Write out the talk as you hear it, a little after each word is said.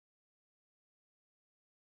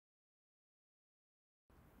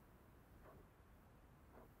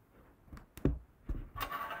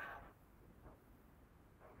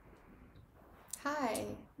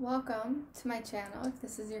Welcome to my channel. If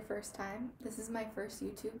this is your first time, this is my first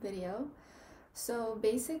YouTube video. So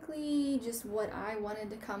basically just what I wanted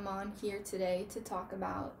to come on here today to talk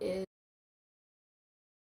about is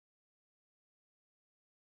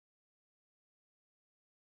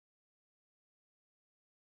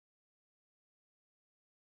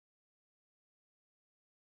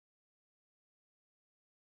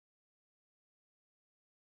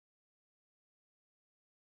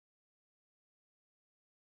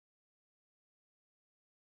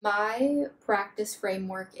my practice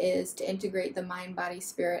framework is to integrate the mind, body,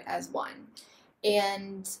 spirit as one.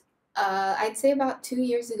 And I'd say about 2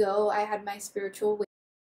 years ago, I had my spiritual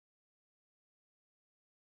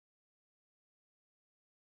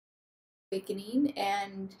awakening,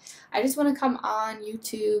 and I just want to come on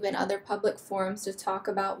YouTube and other public forums to talk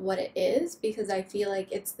about what it is, because I feel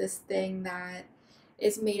like it's this thing that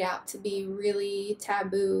is made out to be really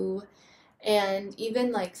taboo and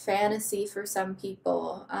even like fantasy for some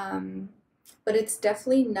people. But it's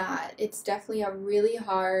definitely not. It's definitely a really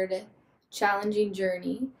hard, challenging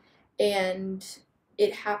journey, and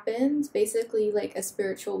it happens basically like a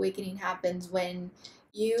spiritual awakening happens when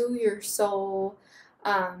your soul,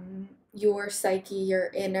 your psyche, your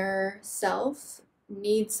inner self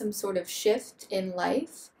needs some sort of shift in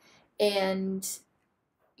life. And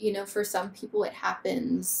for some people it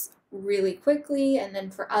happens really quickly, and then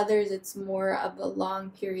for others it's more of a long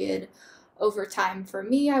period over time. For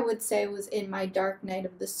me, I would say, was in my dark night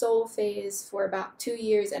of the soul phase for about 2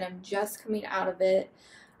 years, and I'm just coming out of it,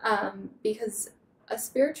 because a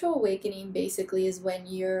spiritual awakening basically is when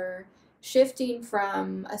you're shifting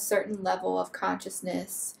from a certain level of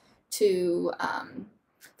consciousness to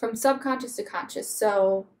from subconscious to conscious.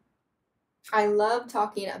 So I love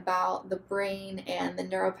talking about the brain and the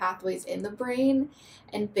neural pathways in the brain,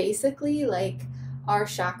 and basically like our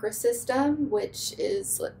chakra system, which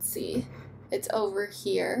is, let's see, it's over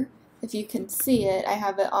here. If you can see it, I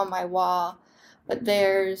have it on my wall, but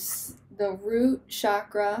there's the root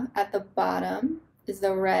chakra at the bottom is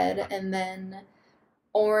the red, and then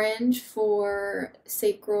orange for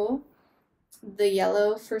sacral, the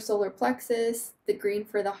yellow for solar plexus, the green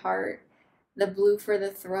for the heart, the blue for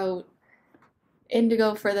the throat,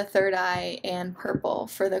 indigo for the third eye, and purple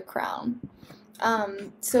for the crown.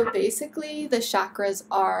 So basically the chakras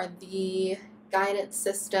are the guidance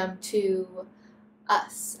system to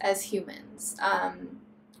us as humans, on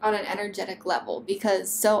an energetic level,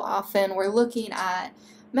 because so often we're looking at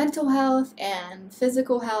mental health and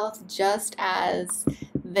physical health just as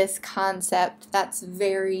this concept that's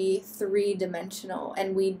very three-dimensional,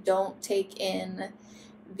 and we don't take in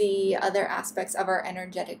the other aspects of our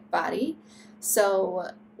energetic body.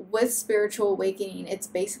 So with spiritual awakening, it's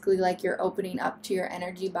basically like you're opening up to your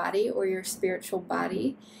energy body or your spiritual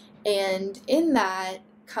body, and in that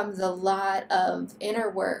comes a lot of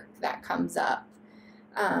inner work that comes up,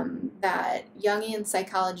 that Jungian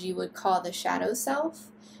psychology would call the shadow self.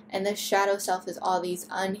 And the shadow self is all these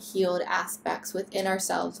unhealed aspects within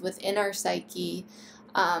ourselves, within our psyche.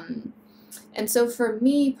 And so for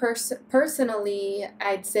me personally,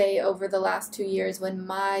 I'd say over the last 2 years, when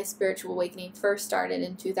my spiritual awakening first started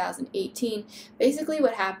in 2018, basically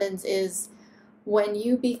what happens is when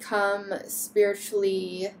you become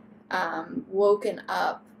spiritually woken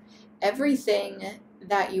up, everything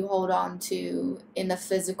that you hold on to in the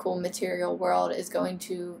physical material world is going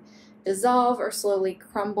to dissolve or slowly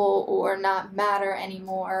crumble or not matter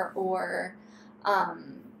anymore, or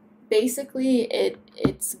basically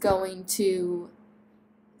it's going to,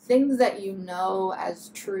 things that you know as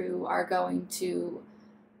true are going to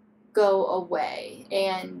go away,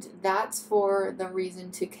 and that's for the reason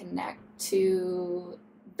to connect to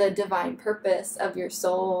the divine purpose of your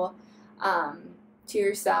soul, to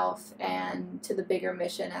yourself, and to the bigger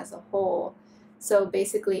mission as a whole. So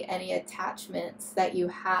basically any attachments that you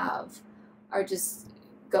have are just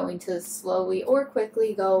going to slowly or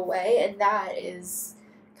quickly go away, and that is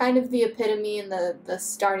kind of the epitome and the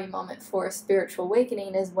starting moment for a spiritual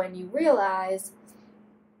awakening, is when you realize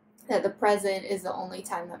that the present is the only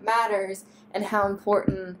time that matters, and how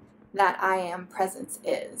important that I am presence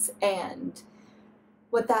is, and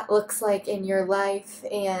what that looks like in your life.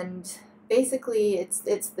 And basically it's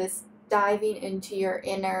this diving into your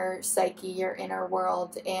inner psyche, your inner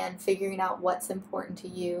world, and figuring out what's important to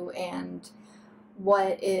you and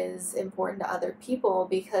what is important to other people,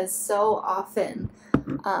 because so often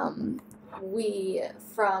we,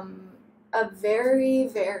 from a very,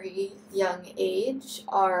 very young age,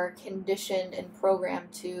 are conditioned and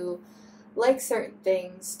programmed to like certain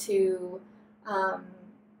things, to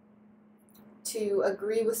to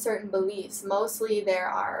agree with certain beliefs. Mostly there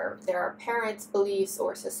are parents' beliefs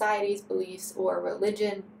or society's beliefs or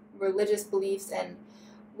religious beliefs, and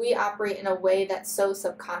we operate in a way that's so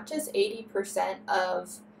subconscious. 80%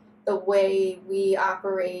 of the way we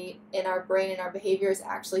operate in our brain and our behavior is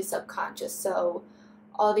actually subconscious. So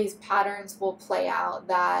all these patterns will play out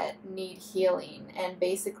that need healing, and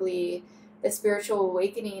basically the spiritual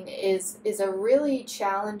awakening is a really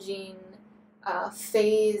challenging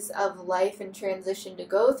phase of life and transition to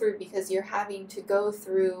go through, because you're having to go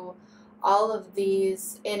through all of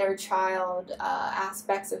these inner child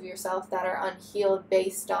aspects of yourself that are unhealed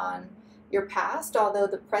based on your past. Although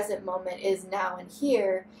the present moment is now and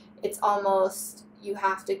here, it's almost you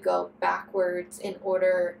have to go backwards in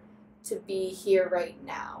order to be here right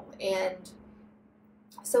now. And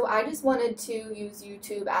so I just wanted to use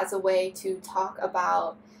YouTube as a way to talk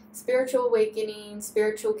about spiritual awakening,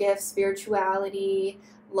 spiritual gifts, spirituality,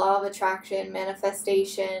 law of attraction,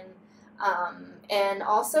 manifestation, and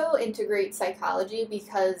also integrate psychology,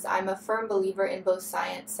 because I'm a firm believer in both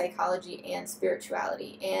science, psychology, and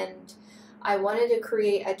spirituality. And I wanted to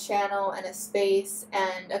create a channel and a space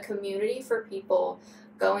and a community for people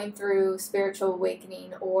going through spiritual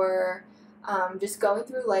awakening, or just going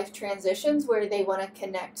through life transitions where they want to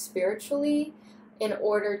connect spiritually in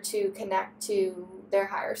order to connect to their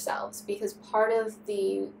higher selves. Because part of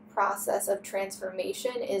the process of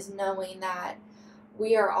transformation is knowing that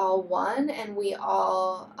we are all one, and we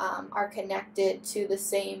all are connected to the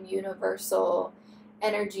same universal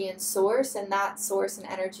energy and source, and that source and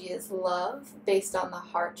energy is love, based on the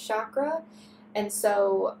heart chakra. And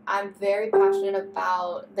so I'm very passionate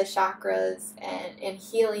about the chakras and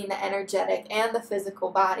healing the energetic and the physical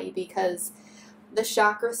body, because the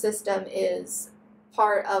chakra system is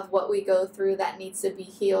part of what we go through that needs to be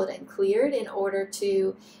healed and cleared in order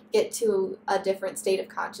to get to a different state of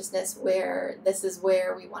consciousness, where this is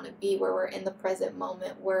where we want to be, where we're in the present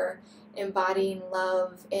moment, we're embodying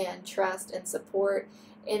love and trust and support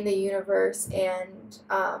in the universe. And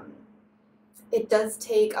it does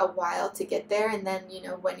take a while to get there, and then, you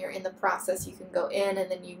know, when you're in the process, you can go in and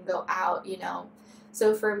then you can go out, you know.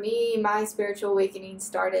 So for me, my spiritual awakening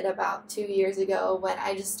started about 2 years ago, when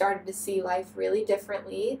I just started to see life really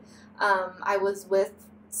differently. I was with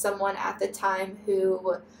someone at the time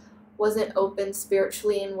who wasn't open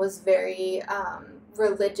spiritually and was very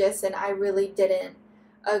religious, and I really didn't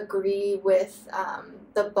agree with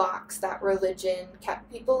the box that religion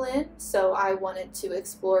kept people in. So I wanted to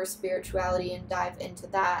explore spirituality and dive into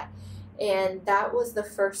that. And that was the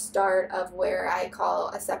first start of where I call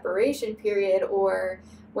a separation period, or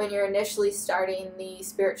when you're initially starting the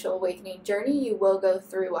spiritual awakening journey, you will go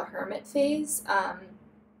through a hermit phase.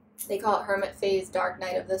 They call it hermit phase, dark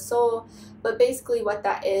night of the soul. But basically what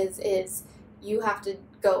that is you have to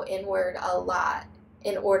go inward a lot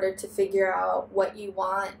in order to figure out what you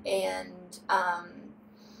want, and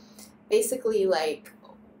basically like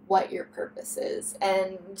what your purpose is,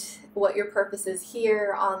 and what your purpose is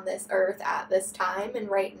here on this earth at this time. And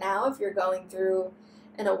right now, if you're going through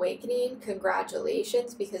an awakening,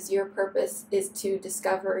 congratulations, because your purpose is to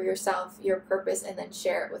discover yourself, your purpose, and then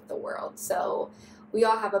share it with the world. So we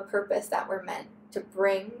all have a purpose that we're meant to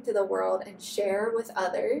bring to the world and share with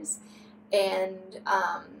others. And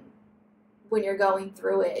when you're going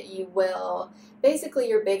through it, you will, basically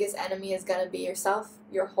your biggest enemy is going to be yourself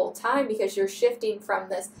your whole time, because you're shifting from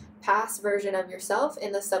this past version of yourself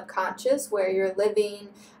in the subconscious, where you're living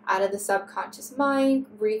out of the subconscious mind,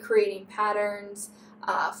 recreating patterns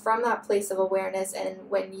from that place of awareness. And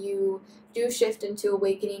when you do shift into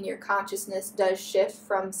awakening, your consciousness does shift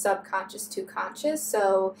from subconscious to conscious.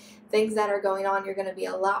 So things that are going on, you're going to be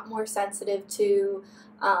a lot more sensitive to.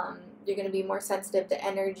 You're going to be more sensitive to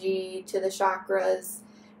energy, to the chakras,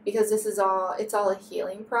 because this is all, it's all a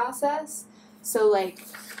healing process. So like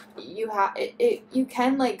you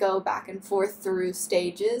can like go back and forth through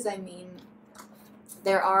stages. I mean,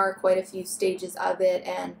 there are quite a few stages of it,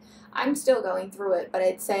 and I'm still going through it, but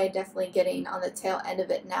I'd say definitely getting on the tail end of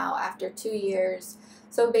it now after 2 years.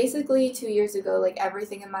 So basically 2 years ago, like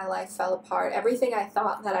everything in my life fell apart. Everything I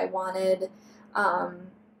thought that I wanted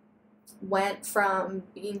went from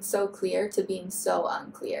being so clear to being so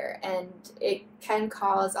unclear, and it can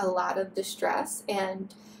cause a lot of distress.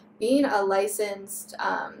 And being a licensed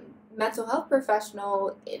mental health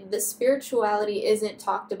professional, the spirituality isn't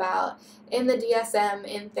talked about in the DSM,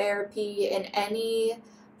 in therapy, in any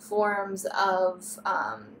forms of,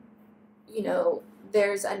 you know,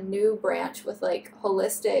 there's a new branch with like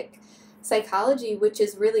holistic psychology, which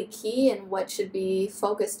is really key and what should be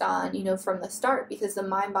focused on, you know, from the start, because the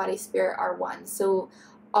mind, body, spirit are one. So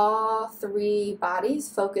all three bodies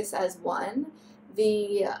focus as one.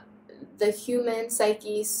 The human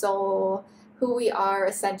psyche, soul, who we are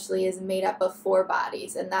essentially is made up of four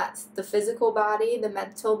bodies, and that's the physical body, the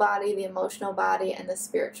mental body, the emotional body, and the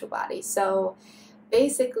spiritual body. So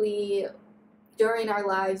basically, during our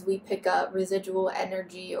lives, we pick up residual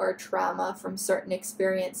energy or trauma from certain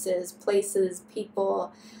experiences, places,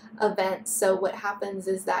 people, events. So what happens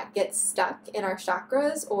is that gets stuck in our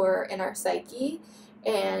chakras or in our psyche.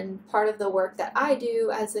 And part of the work that I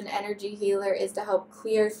do as an energy healer is to help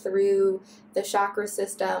clear through the chakra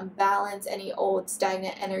system, balance any old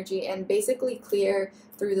stagnant energy, and basically clear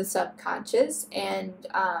through the subconscious and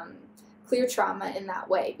clear trauma in that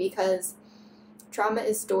way, because trauma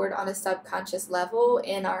is stored on a subconscious level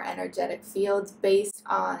in our energetic fields based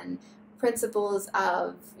on principles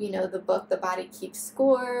of, the book The Body Keeps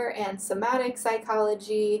Score and somatic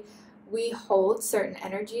psychology. We hold certain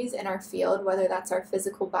energies in our field, whether that's our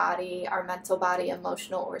physical body, our mental body,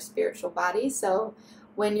 emotional or spiritual body. So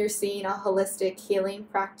when you're seeing a holistic healing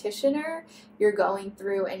practitioner, you're going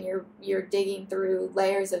through and you're digging through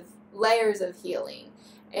layers of healing.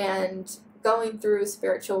 And going through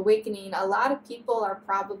spiritual awakening, a lot of people are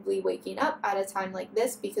probably waking up at a time like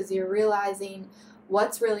this because you're realizing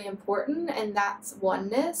what's really important, and that's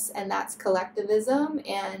oneness, and that's collectivism,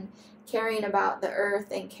 and caring about the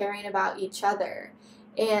earth and caring about each other.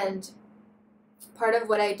 And part of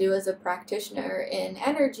what I do as a practitioner in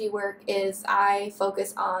energy work is I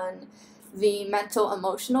focus on the mental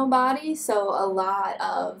emotional body, so a lot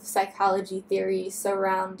of psychology theories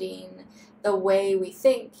surrounding the way we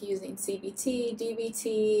think using CBT,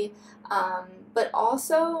 DBT, but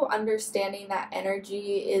also understanding that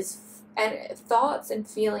energy and thoughts and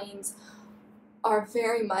feelings are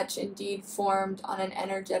very much indeed formed on an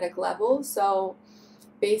energetic level. So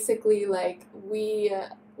basically, like, we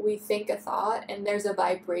think a thought and there's a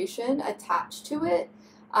vibration attached to it.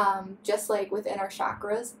 Just like within our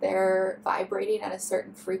chakras, they're vibrating at a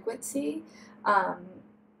certain frequency.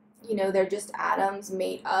 They're just atoms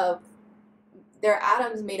made up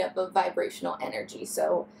of vibrational energy.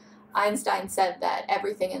 So Einstein said that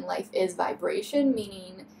everything in life is vibration,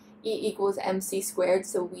 meaning E = mc squared.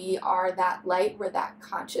 So we are that light, we're that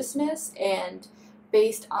consciousness, and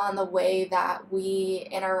based on the way that we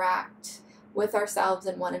interact with ourselves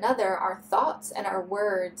and one another, our thoughts and our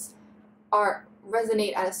words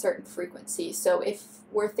resonate at a certain frequency. So if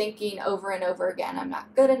we're thinking over and over again, I'm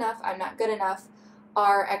not good enough,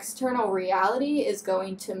 our external reality is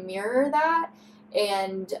going to mirror that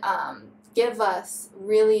and give us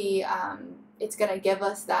really, it's going to give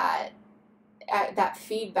us that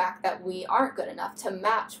feedback that we aren't good enough to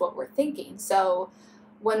match what we're thinking. So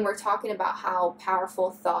when we're talking about how powerful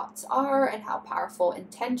thoughts are and how powerful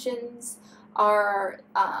intentions are,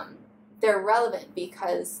 they're relevant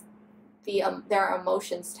because there are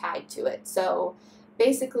emotions tied to it. So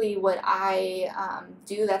basically what I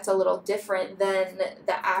do that's a little different than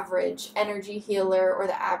the average energy healer or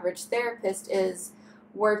the average therapist is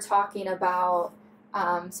we're talking about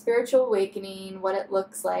spiritual awakening, what it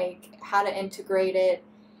looks like, how to integrate it,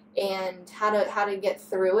 and how to get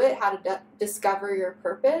through it, how to discover your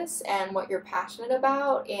purpose and what you're passionate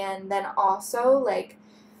about, and then also like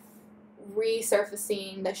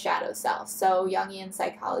resurfacing the shadow self. So Jungian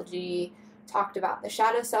psychology talked about the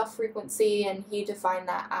shadow self frequency, and he defined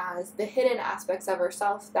that as the hidden aspects of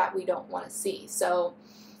ourself that we don't want to see. So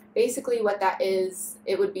basically what that is,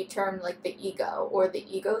 it would be termed like the ego or the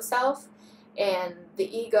ego self. And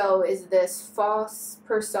the ego is this false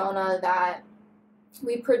persona that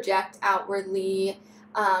we project outwardly.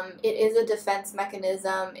 It is a defense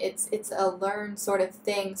mechanism. It's a learned sort of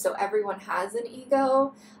thing. So everyone has an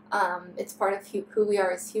ego. It's part of who we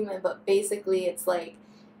are as human. But basically, it's like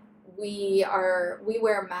we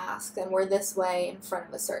wear masks, and we're this way in front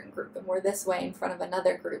of a certain group, and we're this way in front of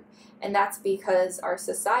another group. And that's because our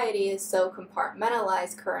society is so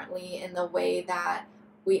compartmentalized currently in the way that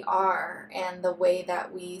we are and the way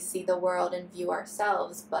that we see the world and view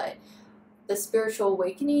ourselves. But the spiritual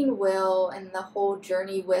awakening will, and the whole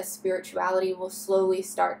journey with spirituality will slowly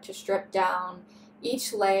start to strip down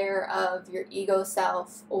each layer of your ego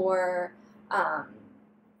self, or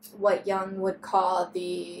what Jung would call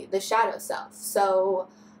the shadow self. So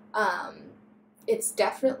it's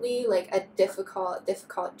definitely like a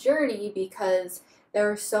difficult journey because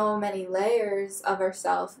there are so many layers of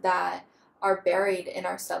ourself that are buried in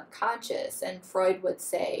our subconscious, and Freud would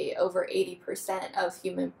say over 80% of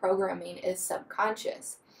human programming is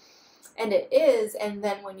subconscious. And it is, and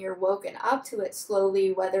then when you're woken up to it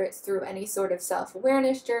slowly, whether it's through any sort of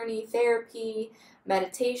self-awareness journey, therapy,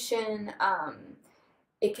 meditation,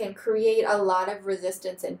 it can create a lot of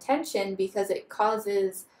resistance and tension because it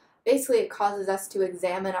causes us to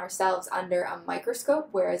examine ourselves under a microscope,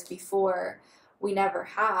 whereas before we never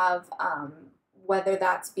have, whether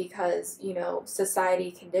that's because,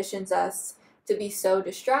 society conditions us to be so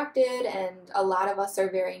distracted, and a lot of us are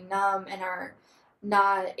very numb and are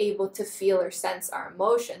not able to feel or sense our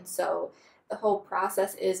emotions. So the whole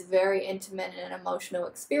process is very intimate and an emotional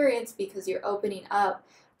experience because you're opening up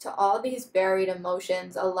to all these buried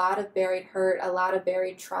emotions, a lot of buried hurt, a lot of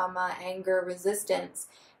buried trauma, anger, resistance.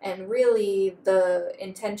 And really, the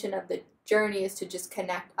intention of the journey is to just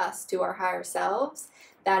connect us to our higher selves.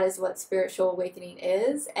 That is what spiritual awakening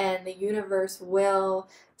is. And the universe will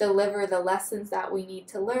deliver the lessons that we need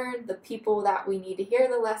to learn, the people that we need to hear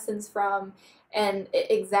the lessons from, and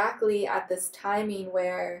exactly at this timing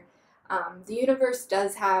where the universe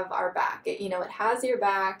does have our back. It has your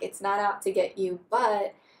back. It's not out to get you,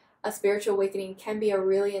 but a spiritual awakening can be a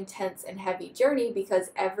really intense and heavy journey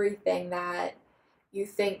because everything that you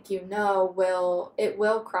think will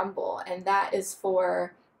crumble. And that is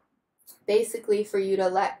basically for you to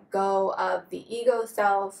let go of the ego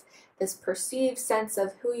self, this perceived sense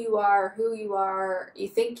of who you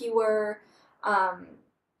think you were.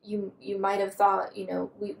 You might have thought,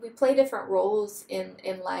 we play different roles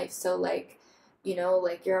in life. So like,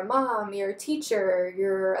 like you're a mom, you're a teacher,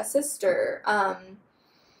 you're a sister.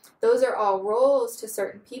 Those are all roles to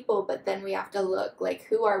certain people, but then we have to look like,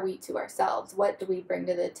 who are we to ourselves? What do we bring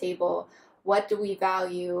to the table? What do we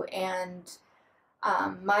value? And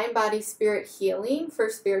mind, body, spirit healing for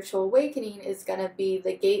spiritual awakening is going to be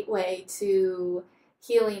the gateway to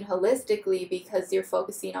healing holistically, because you're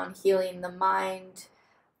focusing on healing the mind,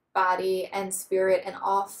 body, and spirit, and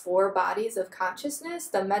all four bodies of consciousness: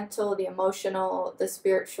 the mental, the emotional, the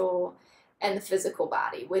spiritual, and the physical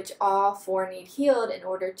body, which all four need healed in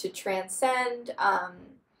order to transcend.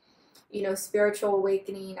 Spiritual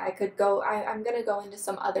awakening, I'm going to go into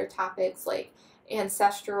some other topics like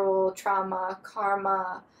ancestral trauma,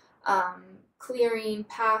 karma, clearing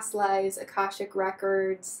past lives, Akashic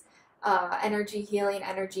records, energy healing,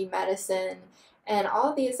 energy medicine. And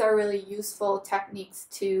all these are really useful techniques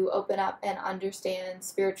to open up and understand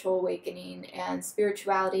spiritual awakening and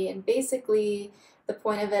spirituality. And basically, the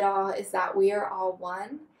point of it all is that we are all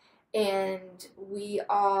one, and we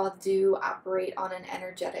all do operate on an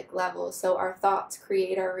energetic level. So our thoughts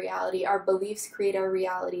create our reality, our beliefs create our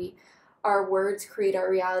reality, our words create our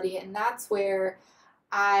reality. And that's where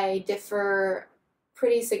I differ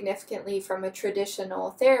pretty significantly from a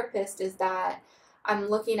traditional therapist, is that I'm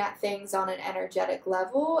looking at things on an energetic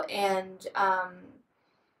level. And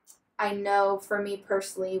I know for me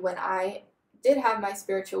personally, when I did have my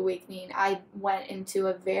spiritual awakening, I went into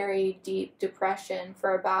a very deep depression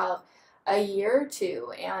for about a year or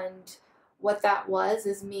two. And what that was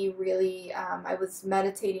is me really, I was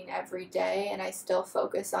meditating every day, and I still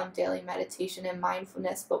focus on daily meditation and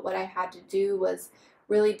mindfulness. But what I had to do was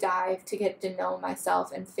really dive to get to know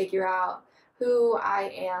myself and figure out who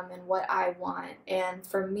I am and what I want. And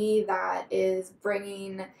for me, that is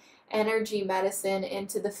bringing energy medicine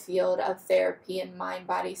into the field of therapy and mind,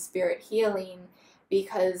 body, spirit healing,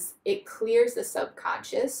 because it clears the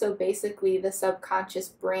subconscious. So basically, the subconscious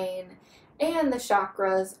brain and the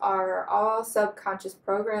chakras are all subconscious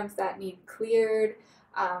programs that need cleared,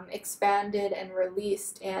 expanded, and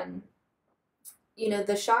released. And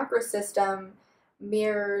the chakra system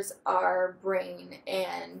mirrors our brain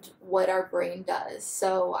and what our brain does.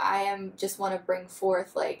 So just want to bring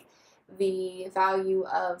forth like the value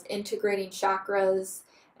of integrating chakras,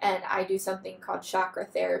 and I do something called chakra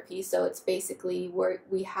therapy. So it's basically where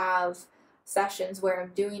we have sessions where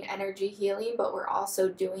I'm doing energy healing, but we're also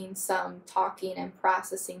doing some talking and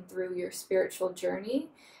processing through your spiritual journey.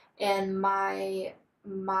 And I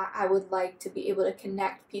would like to be able to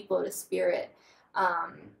connect people to spirit,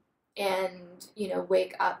 and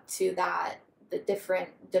wake up to the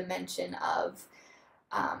different dimension of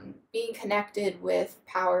being connected with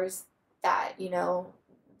powers that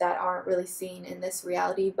that aren't really seen in this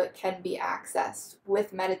reality, but can be accessed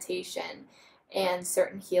with meditation and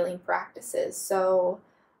certain healing practices. So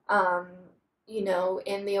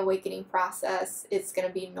in the awakening process, it's going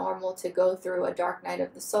to be normal to go through a dark night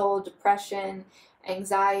of the soul, depression,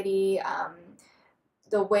 anxiety.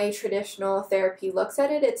 The way traditional therapy looks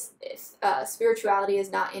at it, spirituality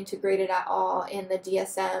is not integrated at all in the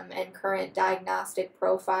DSM and current diagnostic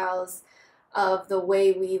profiles of the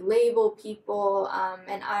way we label people.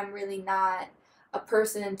 And I'm really not a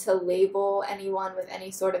person to label anyone with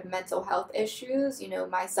any sort of mental health issues.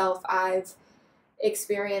 Myself, I've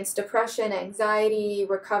experienced depression, anxiety,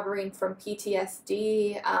 recovering from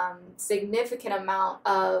PTSD, significant amount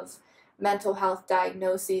of mental health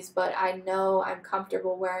diagnoses, but I know I'm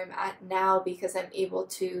comfortable where I'm at now because I'm able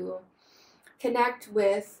to connect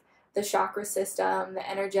with the chakra system, the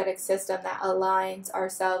energetic system that aligns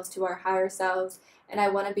ourselves to our higher selves. And I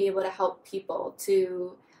want to be able to help people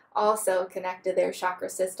to also connect to their chakra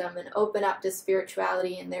system and open up to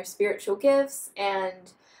spirituality and their spiritual gifts,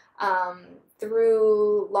 and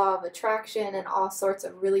through law of attraction and all sorts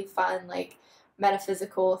of really fun, like,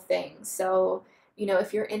 metaphysical things. So,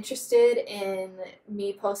 if you're interested in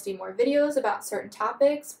me posting more videos about certain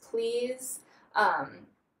topics, please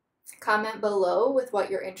comment below with what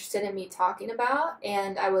you're interested in me talking about,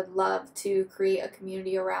 and I would love to create a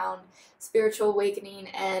community around spiritual awakening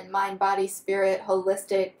and mind, body, spirit,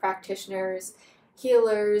 holistic practitioners,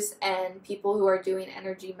 healers, and people who are doing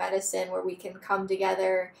energy medicine, where we can come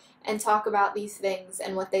together and talk about these things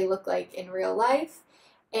and what they look like in real life,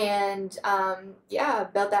 and yeah,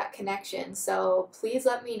 build that connection. So please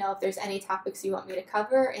let me know if there's any topics you want me to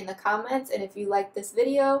cover in the comments, and if you like this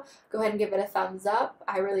video, go ahead and give it a thumbs up.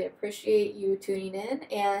 I really appreciate you tuning in,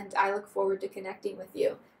 and I look forward to connecting with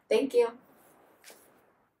you. Thank you.